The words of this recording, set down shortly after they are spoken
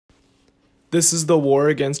This is the War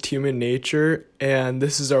Against Human Nature, and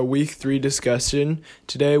this is our week 3 discussion.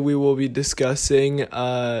 Today we will be discussing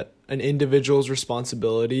an individual's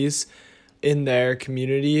responsibilities in their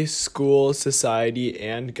community, school, society,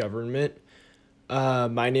 and government.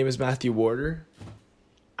 My name is Matthew Warder.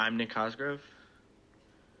 I'm Nick Cosgrove.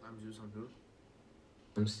 I'm Susan Hu.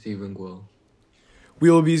 I'm Stephen Guo.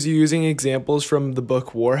 We will be using examples from the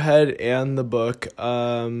book Warhead and the book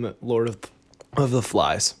Lord of the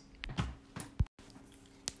Flies.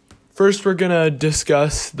 First, we're going to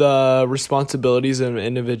discuss the responsibilities of an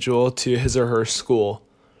individual to his or her school.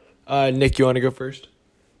 Nick, you want to go first?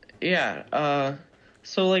 Yeah,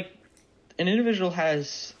 so an individual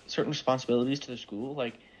has certain responsibilities to the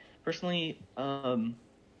school. Personally,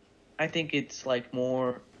 I think it's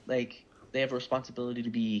more they have a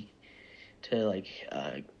responsibility to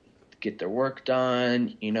get their work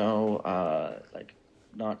done,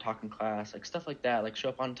 not talk in class, stuff like that, show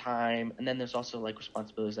up on time. And then there's also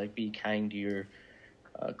responsibilities be kind to your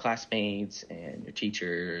classmates and your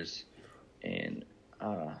teachers and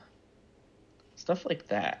stuff like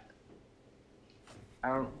that.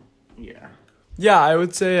 Yeah, I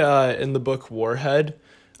would say in the book Warhead,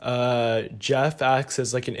 Jeff acts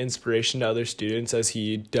as an inspiration to other students as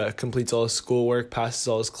he completes all his schoolwork, passes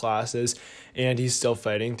all his classes, and he's still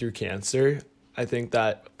fighting through cancer. I think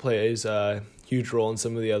that plays a huge role in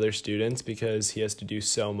some of the other students because he has to do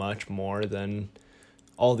so much more than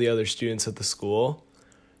all the other students at the school.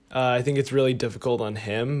 I think it's really difficult on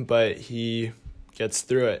him, but he gets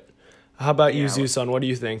through it. How about you, Zusan? What do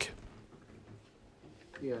you think?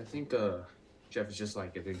 Yeah, I think Jeff is just a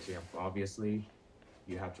good example. Obviously,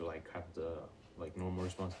 you have to have the normal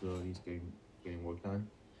responsibilities, getting work done,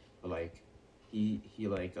 but he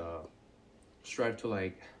strive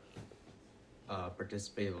to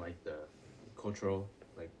participate in the cultural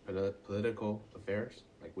political affairs,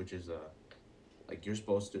 which is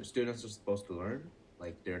students are supposed to learn.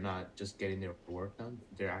 They're not just getting their work done,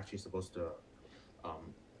 they're actually supposed to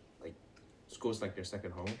school's their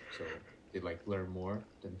second home, so they learn more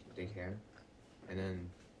than they can, and then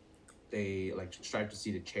they strive to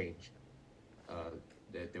see the change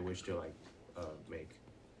that they wish to make.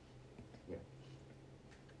 Yeah.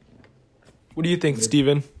 What do you think,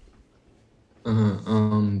 Steven?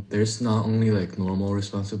 There's not only normal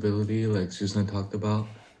responsibility Susan talked about.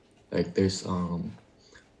 There's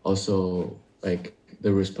also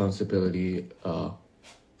the responsibility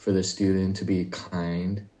for the student to be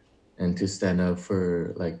kind and to stand up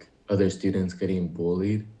for other students getting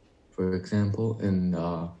bullied, for example. And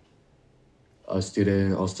a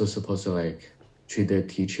student also supposed to treat their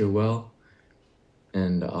teacher well,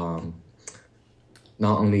 and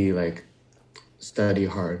not only study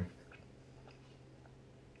hard.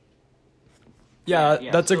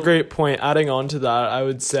 Yeah, that's a great point. Adding on to that, I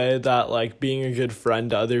would say that being a good friend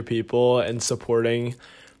to other people and supporting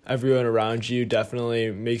everyone around you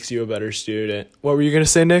definitely makes you a better student. What were you going to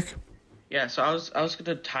say, Nick? Yeah, so I was going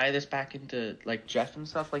to tie this back into Jeff and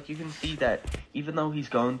stuff. You can see that even though he's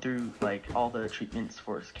going through all the treatments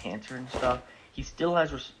for his cancer and stuff, he still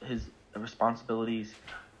has his responsibilities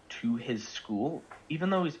to his school. Even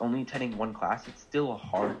though he's only attending one class, it's still a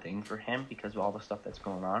hard thing for him because of all the stuff that's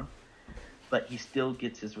going on. But he still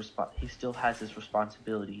gets he still has his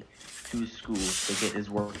responsibility to his school to get his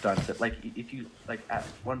work done. So if you at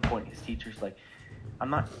one point his teacher's I'm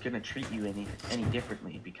not gonna treat you any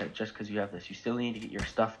differently because you have this. You still need to get your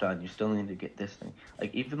stuff done. You still need to get this thing.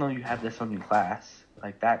 Even though you have this on your class,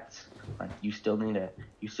 that's you still have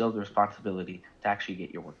the responsibility to actually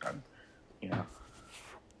get your work done.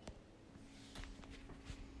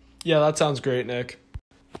 Yeah, that sounds great, Nick.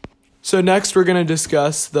 So next, we're going to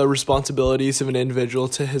discuss the responsibilities of an individual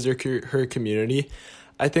to his or her community.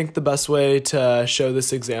 I think the best way to show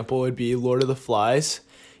this example would be Lord of the Flies.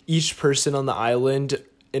 Each person on the island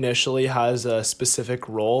initially has a specific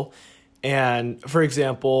role. And for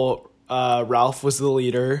example, Ralph was the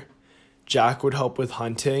leader. Jack would help with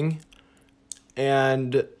hunting.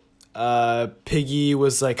 And Piggy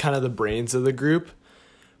was kind of the brains of the group.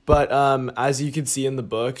 But as you can see in the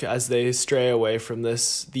book, as they stray away from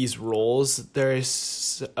these roles, their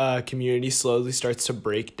community slowly starts to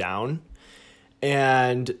break down.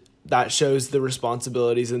 And that shows the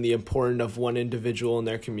responsibilities and the importance of one individual in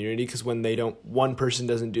their community, because when one person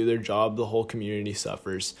doesn't do their job, the whole community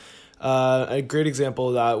suffers. A great example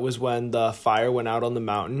of that was when the fire went out on the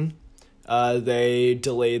mountain. They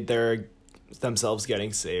delayed themselves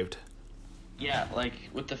getting saved. Yeah,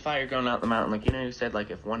 with the fire going out the mountain, you said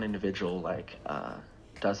if one individual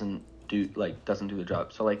doesn't do the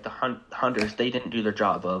job. So the hunters, they didn't do their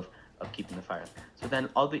job of keeping the fire. So then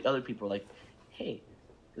all the other people were hey,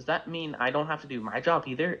 does that mean I don't have to do my job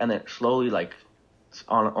either? And then it slowly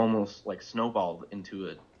on almost like snowballed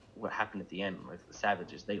into what happened at the end. Like the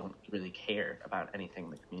savages, they don't really care about anything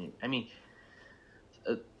in the community. I mean,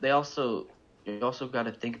 they also you also got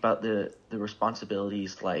to think about the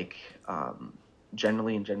responsibilities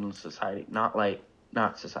generally in general society,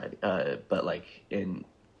 not society, but like in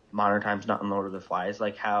modern times, not in Lord of the Flies,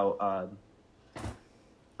 like how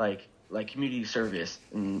like community service,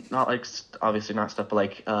 and not like obviously not stuff, but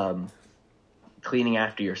like cleaning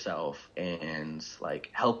after yourself and like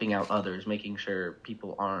helping out others, making sure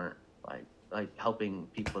people aren't like helping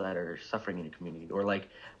people that are suffering in your community, or like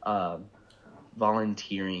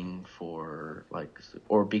volunteering for like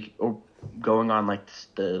or going on like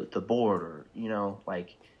the board, or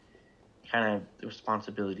like kind of the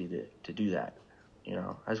responsibility to do that,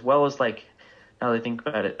 as well as like now that I think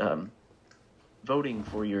about it, voting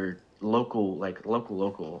for your local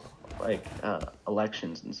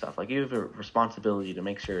elections and stuff. Like you have a responsibility to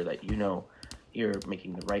make sure that you're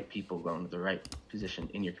making the right people go into the right position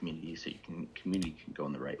in your community, so community can go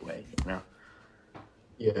in the right way.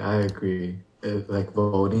 Yeah, I agree. Like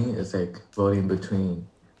voting is like voting between,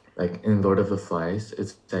 like in Lord of the Flies,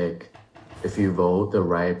 it's like if you vote the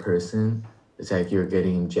right person, it's like you're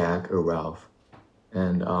getting Jack or Ralph.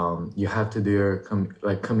 And you have to do your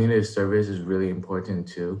community service is really important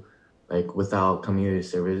too. Like without community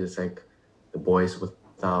service, it's like the boys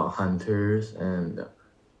without hunters, and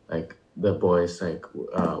like the boys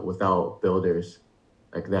without builders.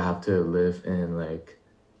 Like they have to live in like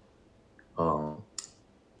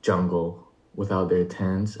jungle without their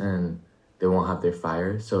tents, and they won't have their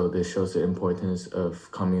fire. So this shows the importance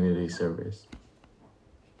of community service.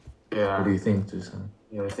 Yeah. What do you think, Dusan?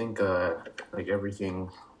 Yeah, I think like everything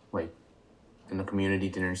like in the community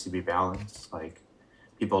there needs to be balanced. Like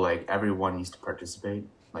people, like everyone needs to participate,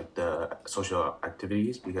 like the social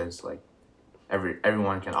activities, because like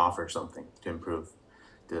everyone can offer something to improve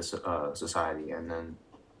this society. And then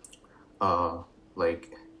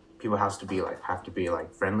like people have to be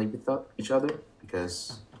friendly with each other,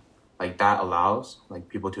 because like that allows like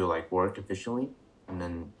people to like work efficiently. And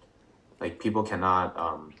then like people cannot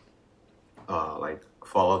like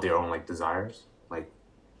follow their own like desires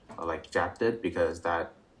like Jack did, because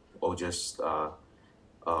that will just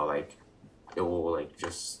like it will like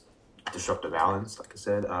just disrupt the balance, like I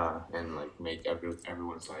said, and like make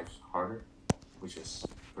everyone's life harder, which is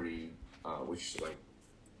pretty which like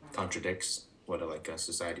contradicts what a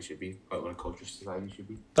society should be, what a culture society should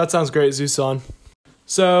be. That sounds great, Zusan.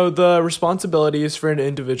 So the responsibilities for an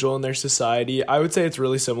individual in their society, I would say it's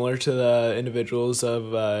really similar to the individuals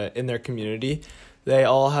in their community. They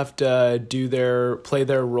all have to play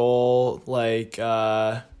their role. Like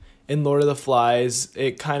in Lord of the Flies,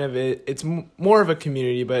 it's more of a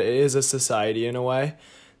community, but it is a society in a way.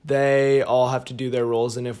 They all have to do their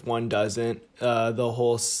roles, and if one doesn't, the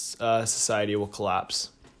whole society will collapse.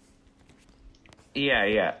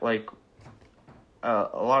 Yeah. Like a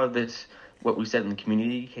lot of this, what we said in the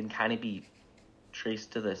community, can kind of be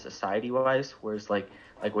traced to the society-wise, whereas like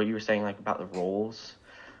what you were saying, like about the roles,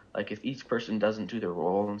 like if each person doesn't do their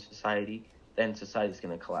role in society, then society's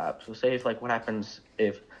going to collapse. So say if like what happens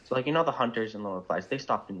if, so like the hunters and the flies, they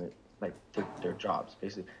stop doing their jobs,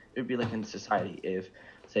 basically. It would be like in society if,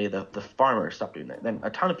 say, the farmers stop doing that, then a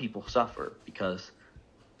ton of people suffer because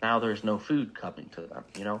now there's no food coming to them,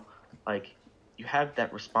 Like you have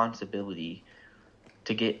that responsibility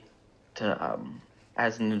to get to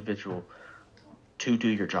as an individual to do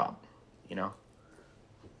your job,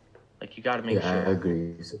 like you got to make sure. I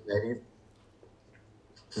agree.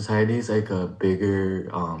 Society is like a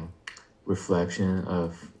bigger reflection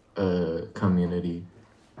of a community.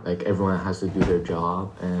 Like everyone has to do their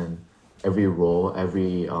job, and every role,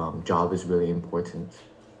 every job is really important.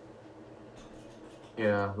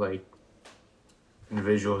 Yeah, like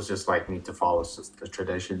individuals just like need to follow the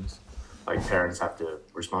traditions. Like parents have to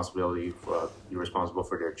be responsible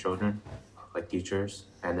for their children, like teachers,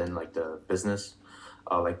 and then like the business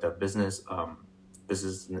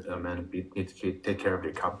businessmen need to take care of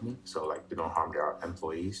their company, so like they don't harm their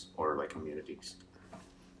employees or like communities.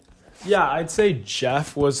 Yeah, I'd say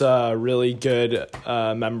Jeff was a really good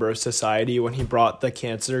member of society when he brought the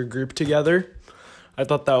cancer group together. I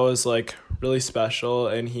thought that was like really special,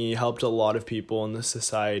 and he helped a lot of people in the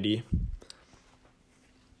society.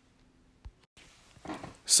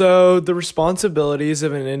 So the responsibilities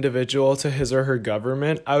of an individual to his or her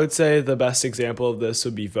government, I would say the best example of this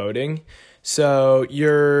would be voting. So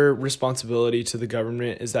your responsibility to the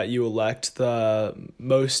government is that you elect the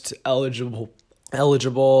most eligible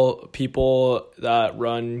people that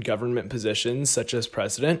run government positions, such as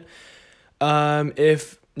president.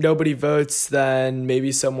 If nobody votes, then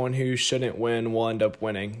maybe someone who shouldn't win will end up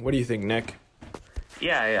winning. What do you think, Nick?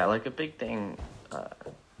 Yeah, like a big thing,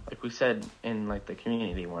 like we said in like the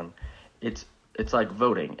community one, it's like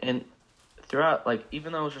voting, and throughout, like,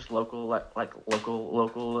 even though it's just local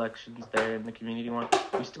elections there in the community one,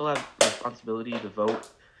 we still have responsibility to vote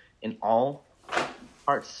in all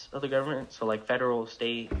parts of the government. So like federal,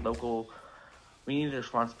 state, local, we need the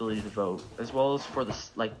responsibility to vote, as well as for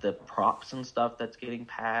the props and stuff that's getting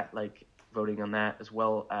like voting on that, as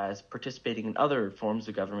well as participating in other forms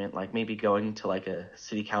of government, like maybe going to like a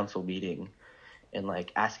city council meeting and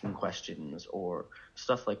like asking questions or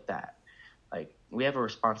stuff like that. Like, we have a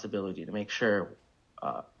responsibility to make sure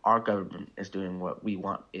our government is doing what we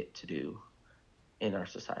want it to do in our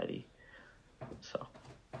society. So.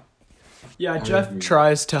 Yeah, Jeff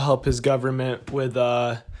tries to help his government with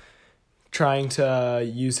trying to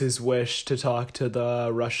use his wish to talk to the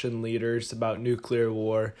Russian leaders about nuclear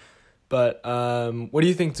war. But what do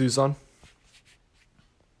you think, Zuzan?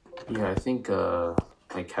 Yeah, I think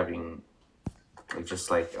like having like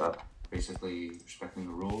just like basically respecting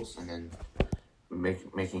the rules, and then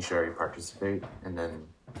making sure you participate, and then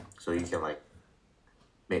so you can like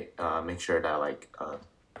make sure that like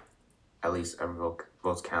at least every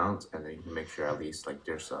votes count, and then you can make sure at least like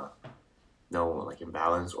there's no like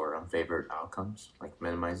imbalance or unfavored outcomes, like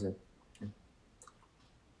minimize it.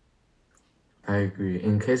 I agree.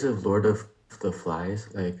 In case of Lord of the Flies,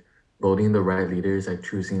 like voting the right leader is like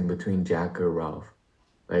choosing between Jack or Ralph.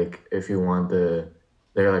 Like if you want they're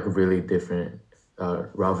like really different.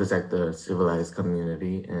 Ralph is like the civilized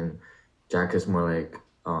community, and Jack is more like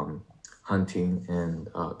hunting and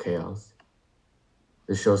chaos.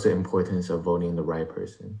 This shows the importance of voting the right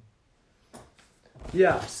person.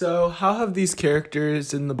 Yeah, so how have these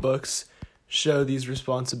characters in the books show these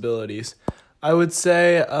responsibilities? I would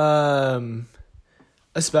say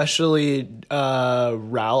especially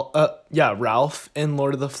Ralph in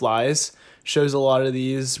Lord of the Flies shows a lot of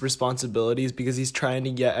these responsibilities because he's trying to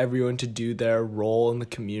get everyone to do their role in the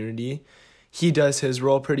community. He does his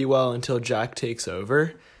role pretty well until Jack takes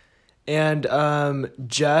over. And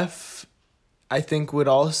Jeff, I think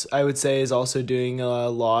I would say is also doing a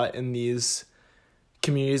lot in these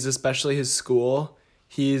communities, especially his school.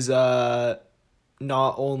 He's not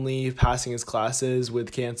only passing his classes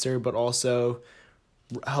with cancer, but also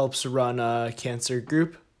helps run a cancer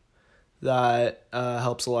group that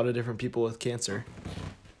helps a lot of different people with cancer.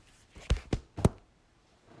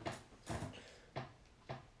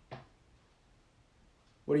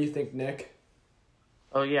 What do you think, Nick?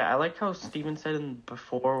 Oh yeah, I like how Steven said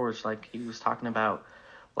before, where it's like he was talking about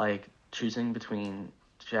like choosing between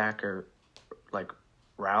Jack or like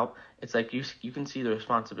Ralph. It's like you can see the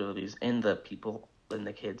responsibilities in the people and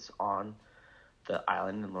the kids on the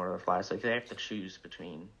island in Lord of the Flies. Like they have to choose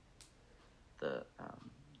between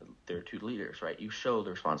their two leaders, right? You show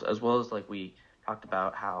the response, as well as like we talked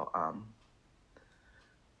about how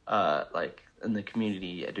like in the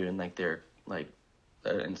community doing like their like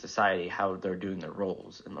in society, how they're doing their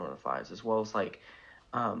roles in Lord of the Flies, as well as like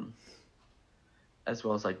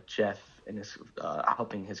Jeff and his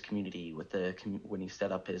helping his community with when he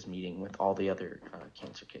set up his meeting with all the other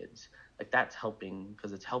cancer kids. Like that's helping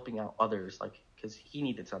because it's helping out others, like because he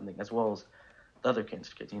needed something, as well as the other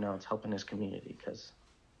cancer kids. It's helping his community because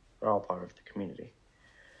we're all part of the community.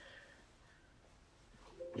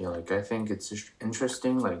 Yeah, like I think it's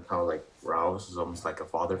interesting, like how like Ralph is almost like a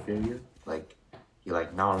father figure. Like he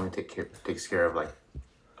like not only takes care of like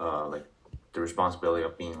the responsibility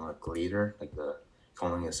of being like a leader, like the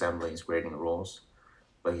calling assemblies, creating rules,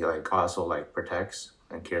 but he like also like protects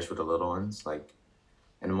and cares for the little ones. Like,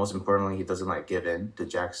 and most importantly, he doesn't like give in to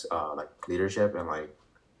Jack's like leadership, and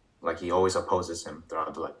like he always opposes him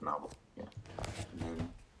throughout the like novel. Yeah.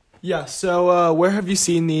 Yeah, so where have you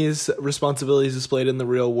seen these responsibilities displayed in the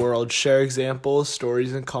real world? Share examples,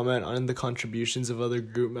 stories, and comment on the contributions of other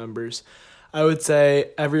group members. I would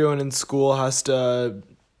say everyone in school has to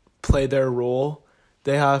play their role.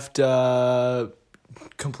 They have to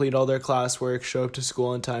complete all their classwork, show up to school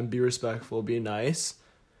on time, be respectful, be nice.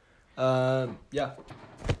 Yeah.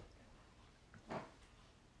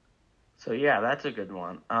 So yeah, that's a good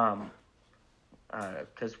one.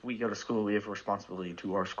 Because we go to school, we have a responsibility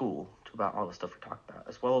to our school about all the stuff we talked about,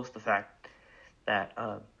 as well as the fact that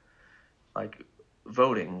like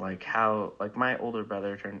voting, like how like my older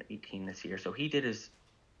brother turned 18 this year, so he did his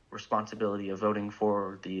responsibility of voting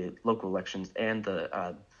for the local elections and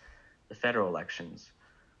the federal elections,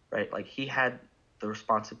 right? Like he had the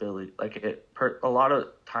responsibility. Like a lot of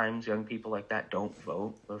times, young people like that don't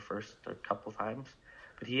vote the first a couple times,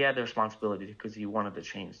 but he had the responsibility because he wanted to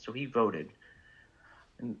change, so he voted.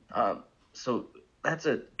 And so that's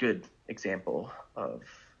a good example of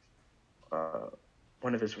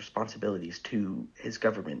one of his responsibilities to his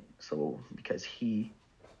government. So because he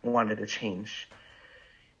wanted to change,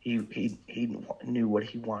 he knew what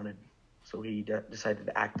he wanted, so he decided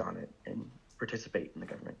to act on it and participate in the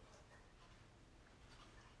government.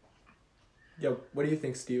 Yeah, what do you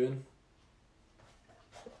think, Steven?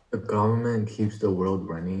 The government keeps the world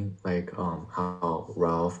running, like how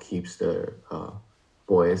Ralph keeps the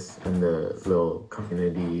boys and the little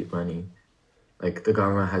community running. Like the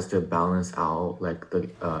government has to balance out like the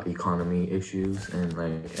economy issues and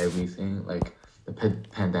like everything. Like the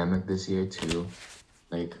pandemic this year too.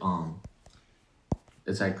 Like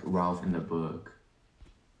it's like Ralph in the book,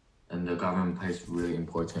 and the government plays a really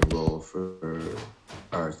important role for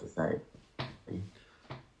our society.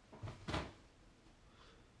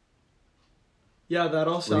 Yeah, that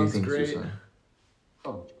all What do you sounds think, great. Susan?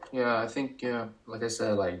 Oh, yeah, I think, yeah, like I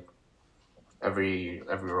said, like every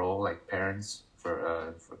role, like parents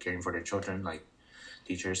for caring for their children, like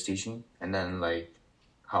teachers teaching, and then like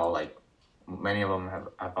how like many of them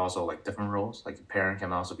have also like different roles. Like a parent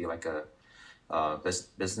can also be like a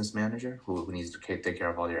business manager who needs to take care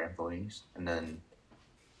of all their employees, and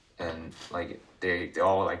like they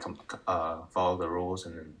all like follow the rules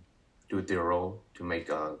and then do their role to make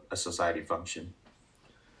a society function.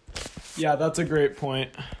 Yeah, that's a great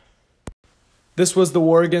point. This was The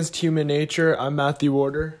War Against Human Nature. I'm Matthew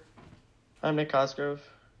Warder. I'm Nick Cosgrove.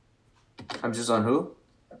 I'm just on who?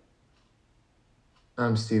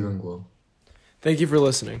 I'm Stephen Guo. Thank you for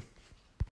listening.